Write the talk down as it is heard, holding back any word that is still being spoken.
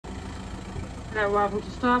Hello, welcome to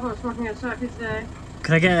Starbucks. What can I get you today?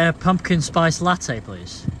 Could I get a pumpkin spice latte,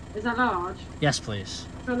 please? Is that large? Yes, please.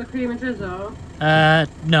 Do you want the cream and drizzle?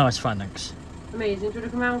 No, it's fine, thanks. Amazing. Do you want to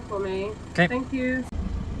come round for me? Okay. Thank you.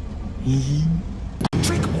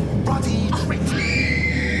 Trick or body trick.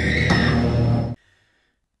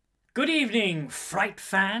 Good evening, Fright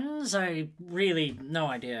fans. I really no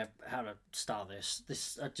idea how to start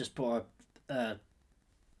this. I just bought a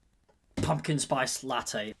pumpkin spice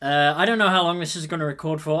latte. I don't know how long this is going to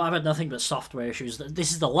record for. I've had nothing but software issues.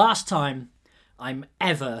 This is the last time I'm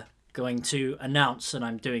ever going to announce that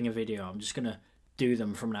I'm doing a video. I'm just going to do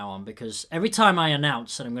them from now on because every time I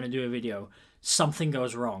announce that I'm going to do a video, something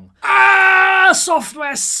goes wrong.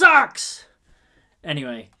 Software sucks!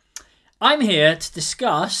 Anyway, I'm here to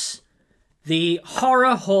discuss the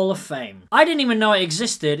Horror Hall of Fame. I didn't even know it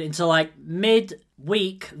existed until like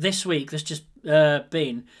mid-week, this week, that's just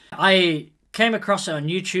been. I came across it on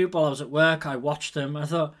YouTube while I was at work. I watched them. I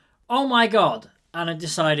thought, oh my god. And I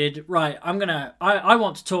decided, right, I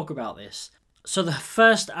want to talk about this. So the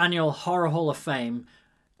first annual Horror Hall of Fame.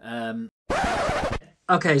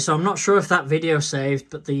 Okay, so I'm not sure if that video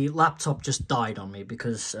saved, but the laptop just died on me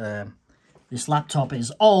because this laptop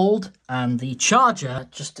is old and the charger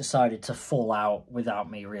just decided to fall out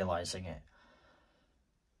without me realizing it.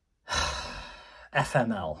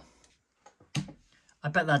 FML. I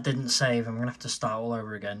bet that didn't save. I'm going to have to start all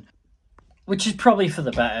over again. Which is probably for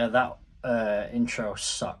the better. That intro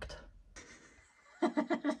sucked.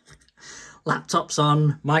 Laptop's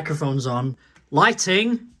on, microphone's on,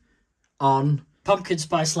 lighting on, pumpkin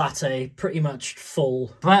spice latte pretty much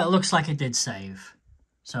full. But it looks like it did save.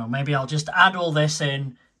 So maybe I'll just add all this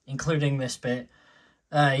in, including this bit.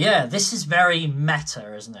 Yeah, this is very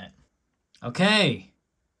meta, isn't it? Okay.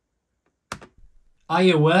 Are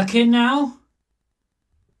you working now?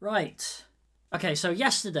 Right. Okay, so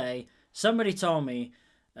yesterday, somebody told me,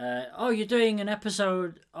 oh, you're doing an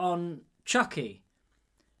episode on Chucky.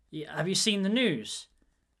 Have you seen the news?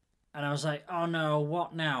 And I was like, oh no,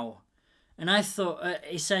 what now? And I thought,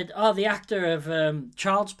 he said, oh, the actor of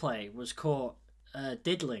Child's Play was caught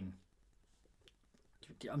diddling.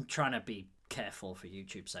 I'm trying to be careful for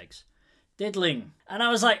YouTube's sakes. Diddling. And I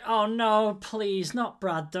was like, oh no, please, not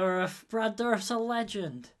Brad Dourif. Brad Dourif's a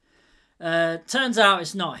legend. Turns out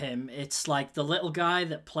it's not him. It's like the little guy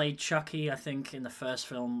that played Chucky, I think, in the first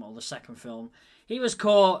film or the second film. He was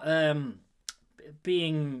caught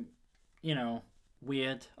being, you know,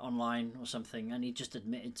 weird online or something, and he just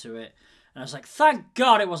admitted to it. And I was like, thank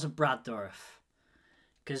God it wasn't Brad Dourif.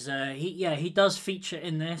 Because he does feature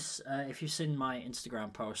in this. If you've seen my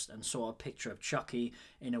Instagram post and saw a picture of Chucky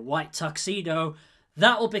in a white tuxedo,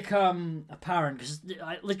 that will become apparent. Because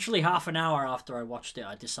literally half an hour after I watched it,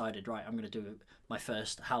 I decided, right, I'm going to do my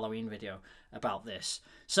first Halloween video about this.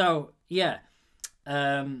 So, yeah.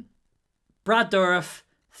 Brad Dourif,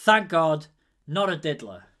 thank God, not a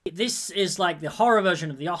diddler. This is like the horror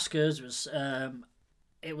version of the Oscars.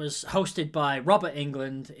 It was hosted by Robert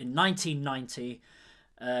Englund in 1990.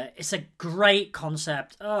 It's a great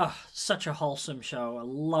concept. Oh, such a wholesome show. I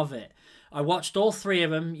love it. I watched all three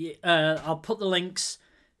of them. I'll put the links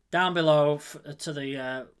down below to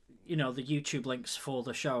the, you know, the YouTube links for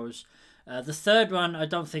the shows. The third one, I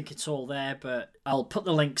don't think it's all there, but I'll put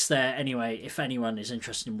the links there anyway if anyone is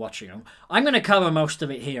interested in watching them. I'm going to cover most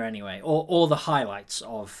of it here anyway, or the highlights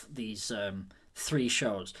of these three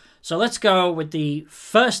shows. So let's go with the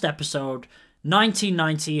first episode,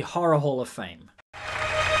 1990 Horror Hall of Fame.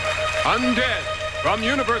 Undead from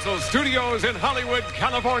Universal Studios in Hollywood,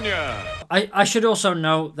 California. I should also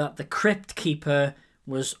note that the Crypt Keeper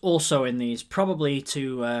was also in these, probably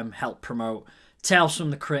to help promote Tales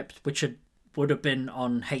from the Crypt, which would have been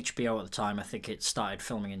on HBO at the time. I think it started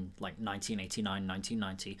filming in like 1989,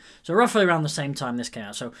 1990. So roughly around the same time this came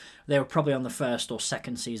out. So they were probably on the first or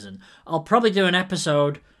second season. I'll probably do an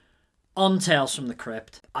episode on Tales from the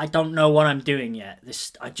Crypt. I don't know what I'm doing yet.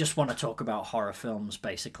 I just want to talk about horror films,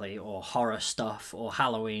 basically, or horror stuff, or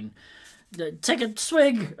Halloween. Take a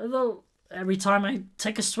swig, although every time I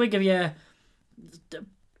take a swig of your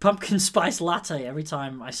pumpkin spice latte, every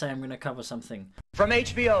time I say I'm going to cover something. From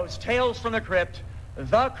HBO's Tales from the Crypt,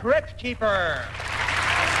 The Crypt Keeper.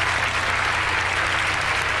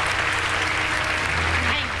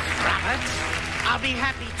 Thanks, Robert. I'll be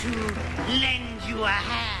happy to lend you a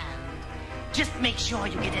hand. Just make sure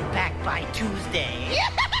you get it back by Tuesday.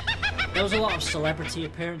 There was a lot of celebrity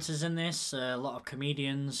appearances in this, a lot of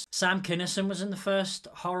comedians. Sam Kinison was in the first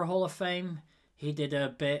Horror Hall of Fame. He did a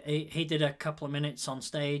bit. He did a couple of minutes on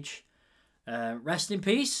stage. Rest in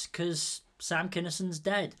peace, because Sam Kinison's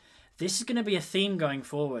dead. this is going to be a theme going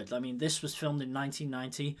forward. I mean, this was filmed in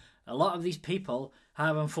 1990. A lot of these people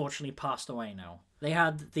have unfortunately passed away now. They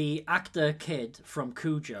had the actor kid from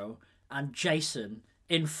Cujo and Jason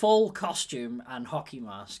in full costume and hockey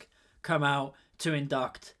mask come out to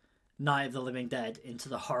induct Night of the Living Dead into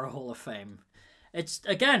the Horror Hall of Fame. It's,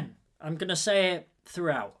 again, I'm going to say it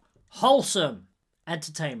throughout, wholesome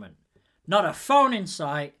entertainment. Not a phone in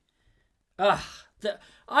sight.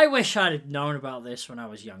 I wish I'd have known about this when I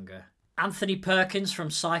was younger. Anthony Perkins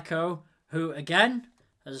from Psycho, who, again,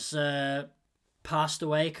 has passed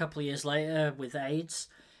away a couple of years later with AIDS.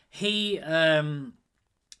 He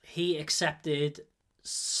accepted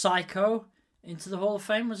Psycho into the Hall of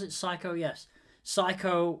Fame. Was it Psycho? Yes.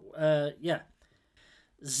 Psycho, yeah.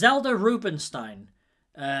 Zelda Rubinstein,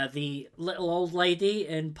 the little old lady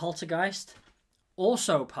in Poltergeist,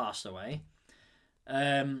 also passed away.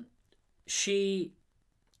 She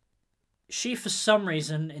for some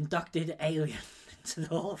reason inducted Alien into the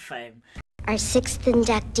Hall of Fame. Our sixth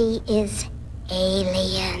inductee is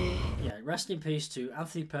Alien. Yeah, rest in peace to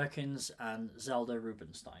Anthony Perkins and Zelda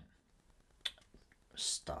Rubinstein.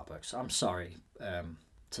 Starbucks. I'm sorry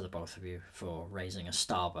to the both of you for raising a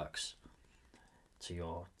Starbucks to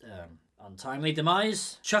your untimely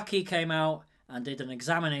demise. Chucky came out and did an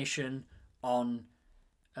examination on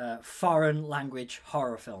foreign language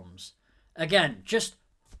horror films. Again, just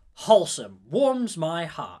wholesome. Warms my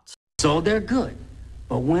heart. So they're good.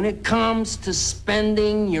 But when it comes to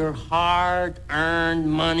spending your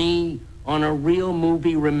hard-earned money on a real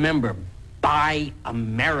movie, remember, buy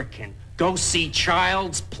American. Go see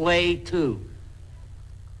Child's Play 2.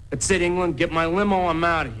 That's it, England. Get my limo. I'm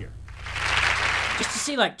out of here. Just to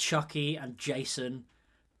see, like, Chucky and Jason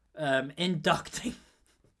inducting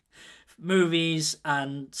movies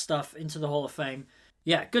and stuff into the Hall of Fame.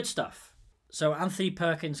 Yeah, good stuff. So Anthony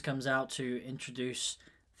Perkins comes out to introduce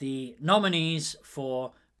the nominees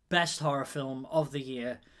for Best Horror Film of the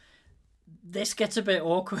Year. This gets a bit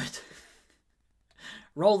awkward.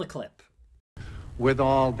 Roll the clip. With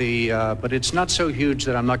all the, but it's not so huge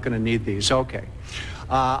that I'm not going to need these. Okay.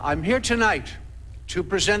 I'm here tonight to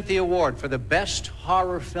present the award for the Best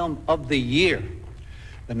Horror Film of the Year.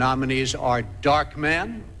 The nominees are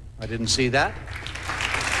Darkman. I didn't see that.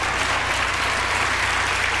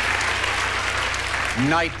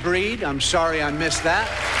 Nightbreed. I'm sorry I missed that.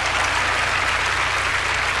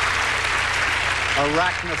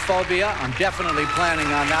 Arachnophobia. I'm definitely planning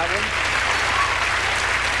on that one.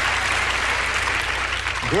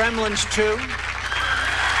 Gremlins 2.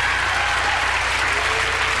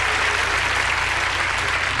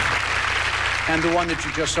 And the one that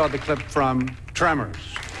you just saw the clip from, Tremors.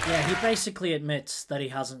 Yeah, he basically admits that he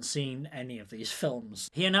hasn't seen any of these films.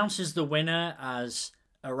 He announces the winner as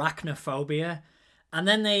Arachnophobia, and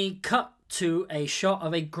then they cut to a shot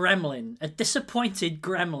of a gremlin, a disappointed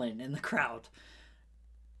gremlin in the crowd.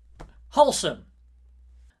 Wholesome.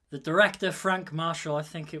 The director, Frank Marshall, I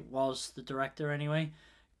think it was the director anyway,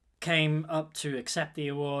 came up to accept the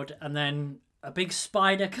award, and then a big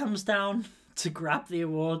spider comes down to grab the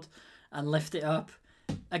award and lift it up.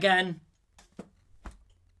 Again,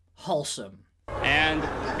 wholesome. And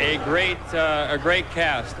a great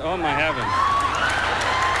cast. Oh my heavens.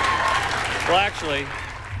 Well, actually,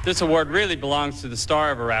 this award really belongs to the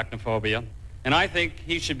star of Arachnophobia, and I think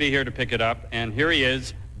he should be here to pick it up, and here he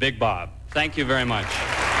is, Big Bob. Thank you very much.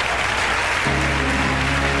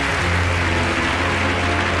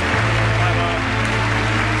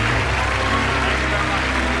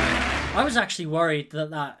 I was actually worried that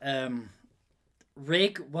that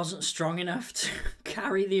rig wasn't strong enough to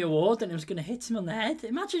carry the award and it was going to hit him on the head.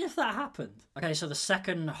 Imagine if that happened. Okay, so the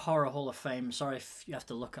second Horror Hall of Fame. Sorry if you have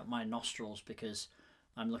to look at my nostrils because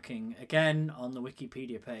I'm looking again on the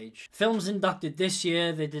Wikipedia page. Films inducted this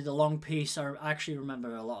year. They did a long piece. I actually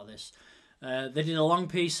remember a lot of this. They did a long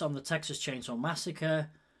piece on the Texas Chainsaw Massacre.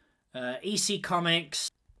 EC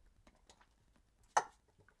Comics.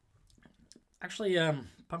 Actually,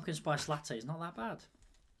 Pumpkin Spice Latte is not that bad.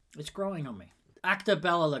 It's growing on me. Actor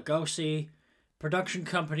Bela Lugosi. Production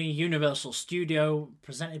company Universal Studio.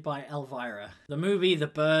 Presented by Elvira. The movie The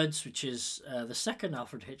Birds, which is the second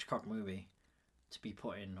Alfred Hitchcock movie to be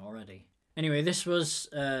put in already. Anyway, this was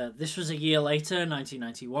a year later,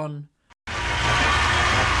 1991.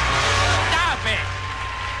 Stop it!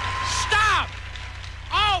 Stop!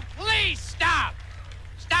 Oh, please stop!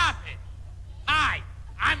 Stop it! Hi,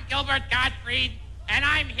 I'm Gilbert Gottfried, and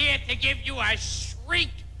I'm here to give you a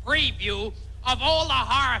shriek preview of all the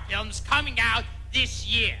horror films coming out this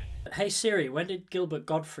year. Hey Siri, when did Gilbert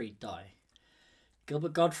Gottfried die?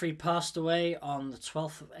 Gilbert Gottfried passed away on the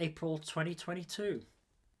 12th of April 2022.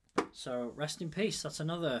 So rest in peace. That's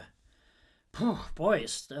another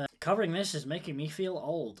Boys, covering this is making me feel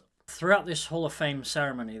old. Throughout this Hall of Fame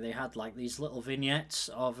ceremony, they had like these little vignettes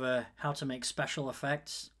of how to make special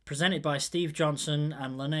effects, presented by Steve Johnson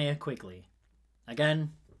and Linnea Quigley.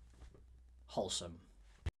 Again, wholesome.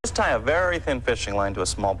 Just tie a very thin fishing line to a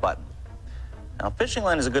small button. Now, fishing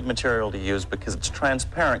line is a good material to use because it's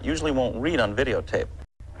transparent, usually won't read on videotape.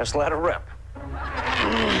 Just let it rip.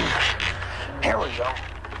 Here we go.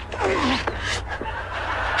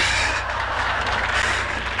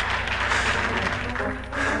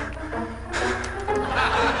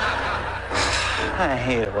 I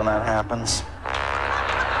hate it when that happens.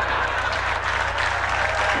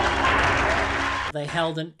 They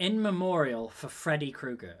held an in memorial for Freddy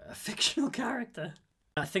Krueger, a fictional character.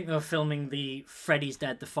 I think they were filming the Freddy's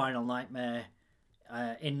Dead, The Final Nightmare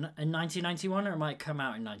in 1991, or it might come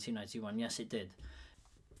out in 1991. Yes, it did.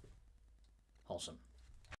 Wholesome.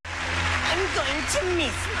 I'm going to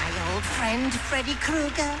miss my old friend Freddy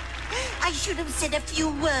Krueger. I should have said a few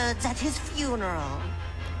words at his funeral,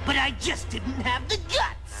 but I just didn't have the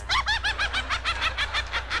guts.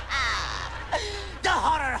 The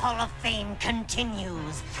Horror Hall of Fame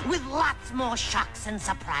continues with lots more shocks and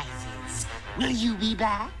surprises. Will you be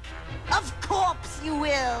back? Of course you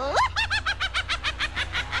will.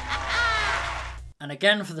 And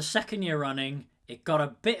again, for the second year running, it got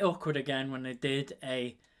a bit awkward again when they did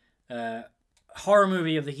a Horror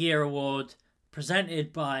Movie of the Year award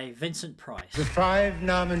presented by Vincent Price. The 5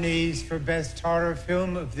 nominees for Best Horror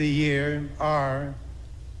Film of the Year are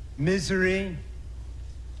Misery,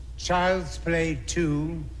 Child's Play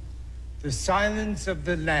 2, The Silence of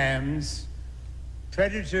the Lambs,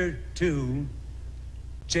 Predator 2,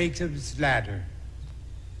 Jacob's Ladder.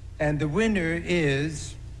 And the winner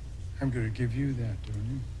is... I'm going to give you that,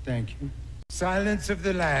 Tony. Thank you. Silence of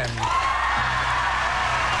the Lambs.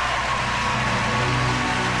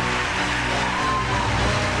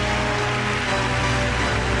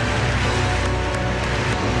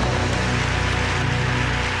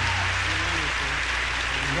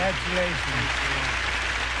 Congratulations.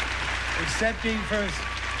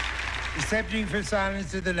 Accepting for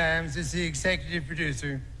Silence of the Lambs is the executive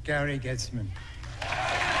producer, Gary Getzman.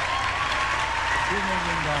 $2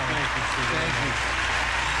 million. Thank you.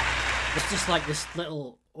 It's just like this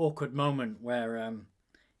little awkward moment where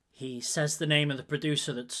he says the name of the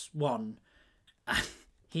producer that's won, and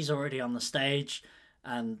he's already on the stage,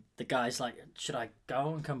 and the guy's like, should I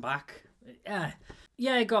go and come back?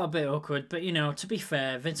 Yeah, it got a bit awkward, but you know, to be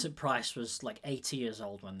fair, Vincent Price was like 80 years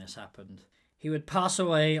old when this happened. He would pass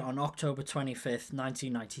away on October 25th,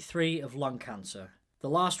 1993 of lung cancer. The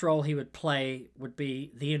last role he would play would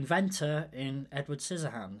be the inventor in Edward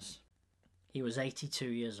Scissorhands. He was 82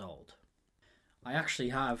 years old. I actually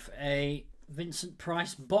have a Vincent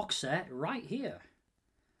Price box set right here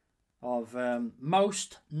of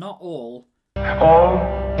most, not all. All,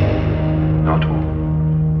 not all.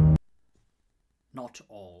 Not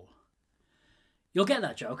all. You'll get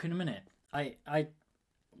that joke in a minute.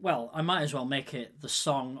 Well, I might as well make it the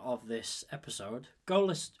song of this episode. Go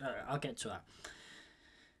listen. I'll get to that.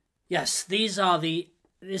 Yes, this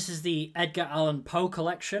is the Edgar Allan Poe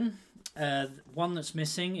collection. One that's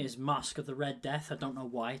missing is Mask of the Red Death. I don't know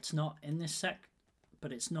why it's not in this set,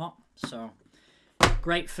 but it's not. So,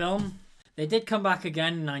 great film. They did come back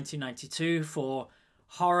again in 1992 for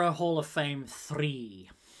Horror Hall of Fame 3.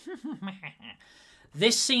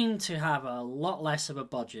 This seemed to have a lot less of a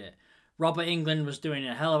budget. Robert Englund was doing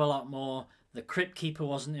a hell of a lot more. The Crypt Keeper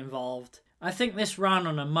wasn't involved. I think this ran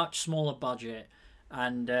on a much smaller budget,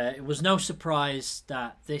 and it was no surprise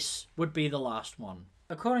that this would be the last one.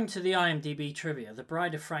 According to the IMDb trivia, The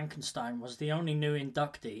Bride of Frankenstein was the only new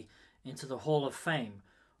inductee into the Hall of Fame.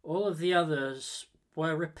 All of the others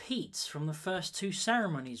were repeats from the first 2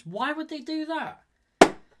 ceremonies. Why would they do that?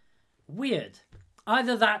 Weird.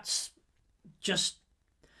 Either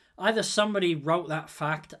somebody wrote that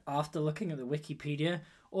fact after looking at the Wikipedia,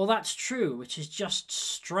 or that's true, which is just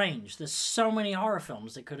strange. There's so many horror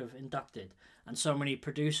films they could have inducted, and so many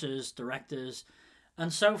producers, directors,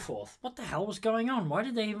 and so forth. What the hell was going on? Why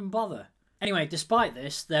did they even bother? Anyway, despite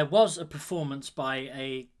this, there was a performance by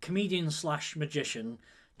a comedian/magician,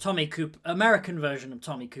 Tommy Cooper, American version of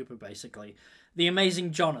Tommy Cooper, basically, the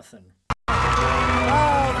amazing Jonathan.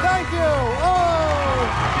 Oh, thank you! Oh!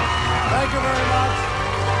 Thank you very much.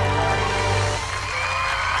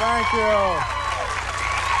 Thank you.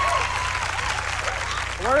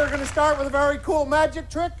 We're going to start with a very cool magic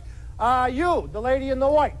trick. You, the lady in the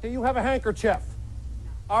white, do you have a handkerchief?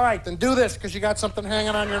 All right, then do this, because you got something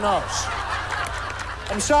hanging on your nose.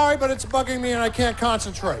 I'm sorry, but it's bugging me and I can't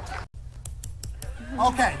concentrate.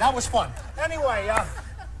 Okay, that was fun. Anyway,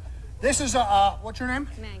 This is what's your name?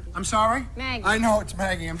 Maggie. I'm sorry? Maggie. I know it's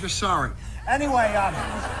Maggie. I'm just sorry. Anyway,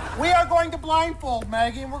 we are going to blindfold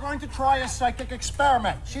Maggie, and we're going to try a psychic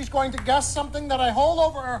experiment. She's going to guess something that I hold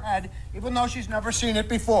over her head, even though she's never seen it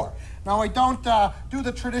before. Now, I don't do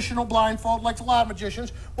the traditional blindfold like a lot of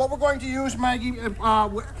magicians. What we're going to use, Maggie,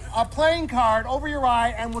 a playing card over your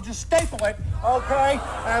eye, and we'll just staple it, okay?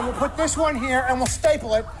 And we'll put this one here, and we'll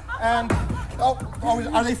staple it, and... Oh,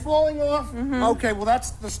 are they falling off? Mm-hmm. Okay, well,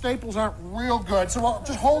 the staples aren't real good. So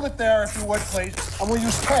just hold it there, if you would, please. And we'll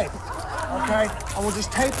use tape, okay? And we'll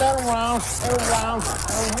just tape that around, and around,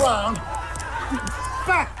 and around.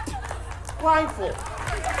 Back. Blindfold.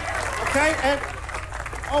 Okay, and...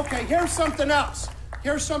 Okay, here's something else.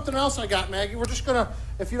 Here's something else I got, Maggie. We're just gonna,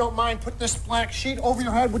 if you don't mind, put this black sheet over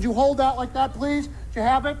your head. Would you hold that like that, please? Do you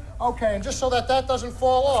have it? Okay, and just so that doesn't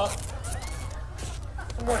fall off.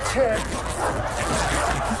 More tape.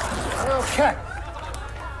 Okay.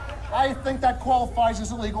 I think that qualifies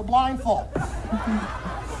as a legal blindfold.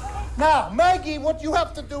 Now, Maggie, what you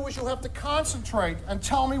have to do is you have to concentrate and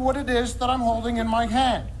tell me what it is that I'm holding in my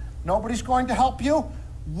hand. Nobody's going to help you.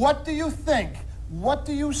 What do you think? What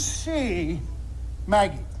do you see,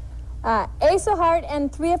 Maggie? Ace of Heart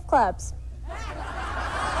and 3 of Clubs.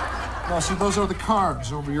 No, see, those are the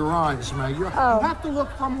cards over your eyes, Maggie. You have to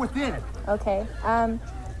look from within. Okay.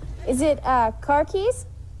 Is it car keys?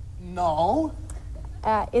 No.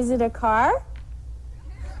 Is it a car?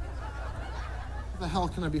 How the hell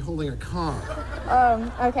can I be holding a car?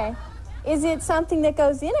 Okay. Is it something that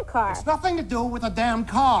goes in a car? It's nothing to do with a damn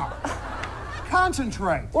car.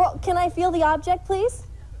 Concentrate. Well, can I feel the object, please?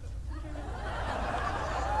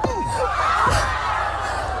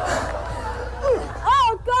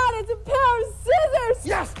 Oh, God, it's a pair of scissors!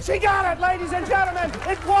 Yes, she got it, ladies and gentlemen.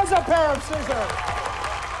 It was a pair of scissors.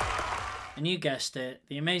 And you guessed it,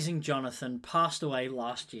 the amazing Jonathan passed away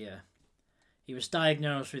last year. He was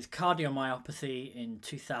diagnosed with cardiomyopathy in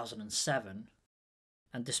 2007,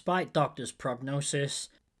 and despite doctors' prognosis,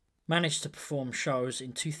 managed to perform shows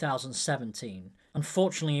in 2017.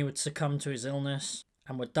 Unfortunately, he would succumb to his illness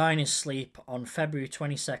and would die in his sleep on February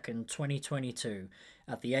 22nd, 2022,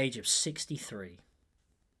 at the age of 63.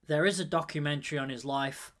 There is a documentary on his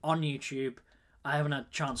life on YouTube. I haven't had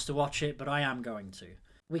a chance to watch it, but I am going to.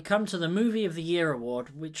 We come to the Movie of the Year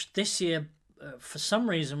award, which this year, for some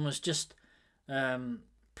reason, was just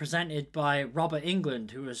presented by Robert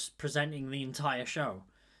Englund, who was presenting the entire show.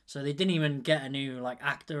 So they didn't even get a new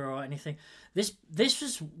actor or anything. This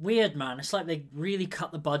was weird, man. It's like they really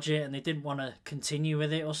cut the budget and they didn't want to continue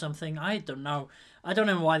with it or something. I don't know. I don't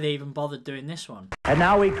know why they even bothered doing this one. And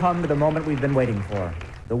now we come to the moment we've been waiting for.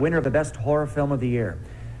 The winner of the Best Horror Film of the Year.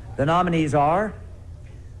 The nominees are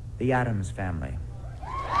The Addams Family,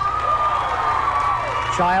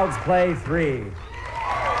 Child's Play 3,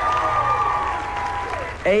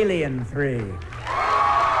 Alien 3,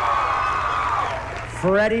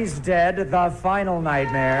 Freddy's Dead, The Final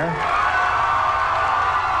Nightmare,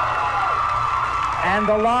 and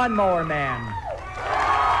The Lawnmower Man,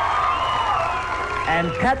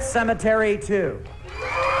 and Pet Sematary 2.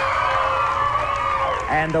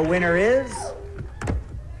 And the winner is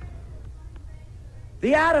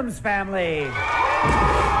The Addams Family.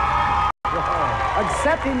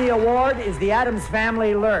 Accepting the award is the Addams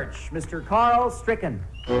Family Lurch, Mr. Carl Stricken.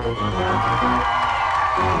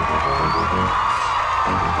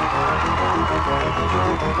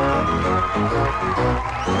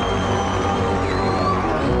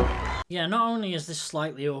 Yeah, not only is this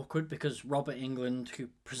slightly awkward because Robert Englund, who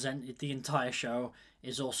presented the entire show,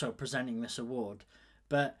 is also presenting this award,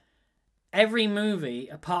 but every movie,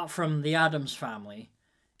 apart from The Addams Family,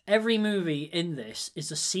 every movie in this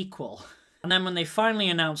is a sequel. And then when they finally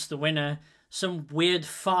announce the winner, some weird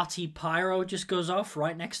farty pyro just goes off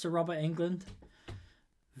right next to Robert Englund.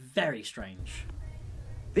 Very strange.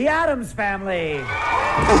 The Addams Family!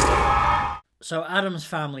 So Addams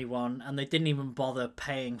Family won, and they didn't even bother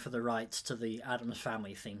paying for the rights to the Addams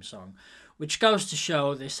Family theme song, which goes to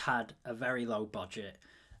show this had a very low budget.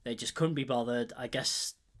 They just couldn't be bothered. I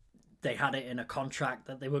guess they had it in a contract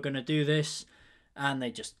that they were going to do this, and they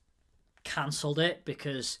just cancelled it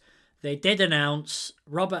because they did announce,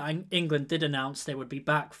 Robert Englund did announce they would be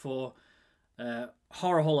back for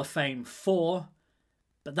Horror Hall of Fame 4,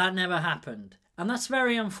 but that never happened, and that's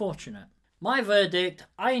very unfortunate. My verdict,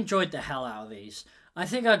 I enjoyed the hell out of these. I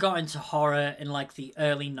think I got into horror in the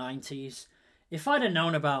early 90s. If I'd have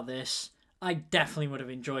known about this, I definitely would have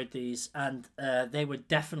enjoyed these, and they would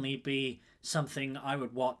definitely be something I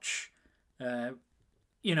would watch, not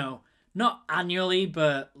annually,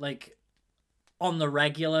 but on the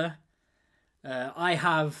regular. I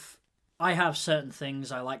have I have certain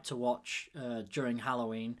things I like to watch during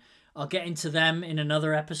Halloween. I'll get into them in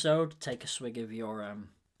another episode. Take a swig of your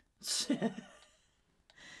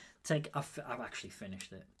I've actually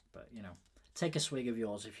finished it, but you know, take a swig of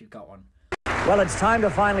yours if you've got one. Well, it's time to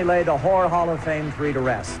finally lay the Horror Hall of Fame 3 to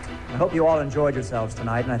rest. I hope you all enjoyed yourselves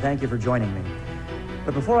tonight, and I thank you for joining me.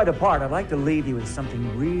 But before I depart, I'd like to leave you with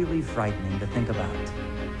something really frightening to think about.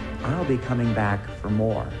 I'll be coming back for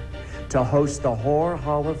more, to host the Horror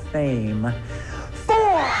Hall of Fame 4!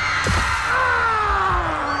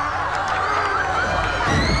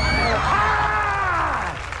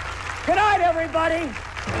 Good night, everybody!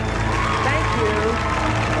 Thank you.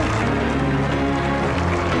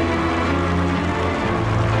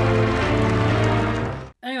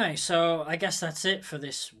 Anyway, so I guess that's it for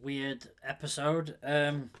this weird episode.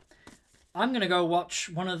 I'm going to go watch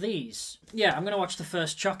one of these. Yeah, I'm going to watch the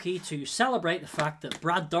first Chucky to celebrate the fact that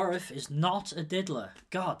Brad Dourif is not a diddler.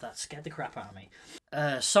 God, that scared the crap out of me.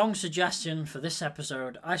 Song suggestion for this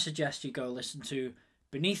episode, I suggest you go listen to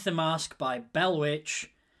Beneath the Mask by Bell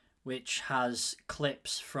Witch, which has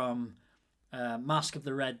clips from Mask of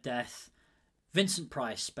the Red Death, Vincent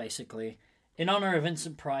Price, basically. In honor of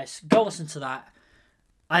Vincent Price, go listen to that.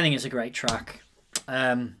 I think it's a great track.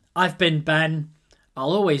 I've been Ben.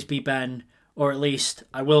 I'll always be Ben, or at least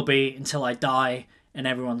I will be until I die and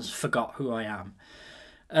everyone's forgot who I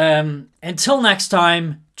am. Until next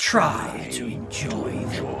time, try to enjoy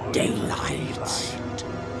the daylight.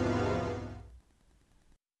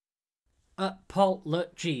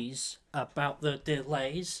 Apologies about the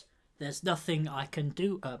delays. There's nothing I can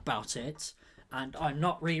do about it, and I'm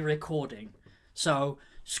not re-recording. So,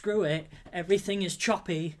 screw it. Everything is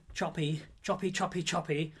choppy.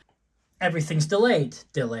 Everything's delayed.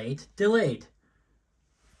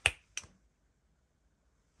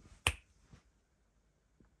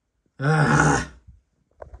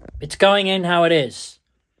 It's going in how it is.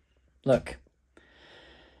 Look.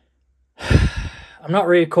 I'm not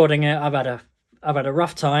re-recording it. I've had a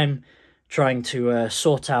rough time trying to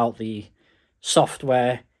sort out the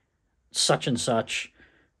software, such and such.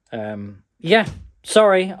 Yeah,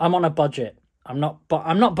 sorry, I'm on a budget. I'm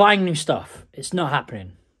not buying new stuff. It's not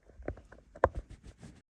happening.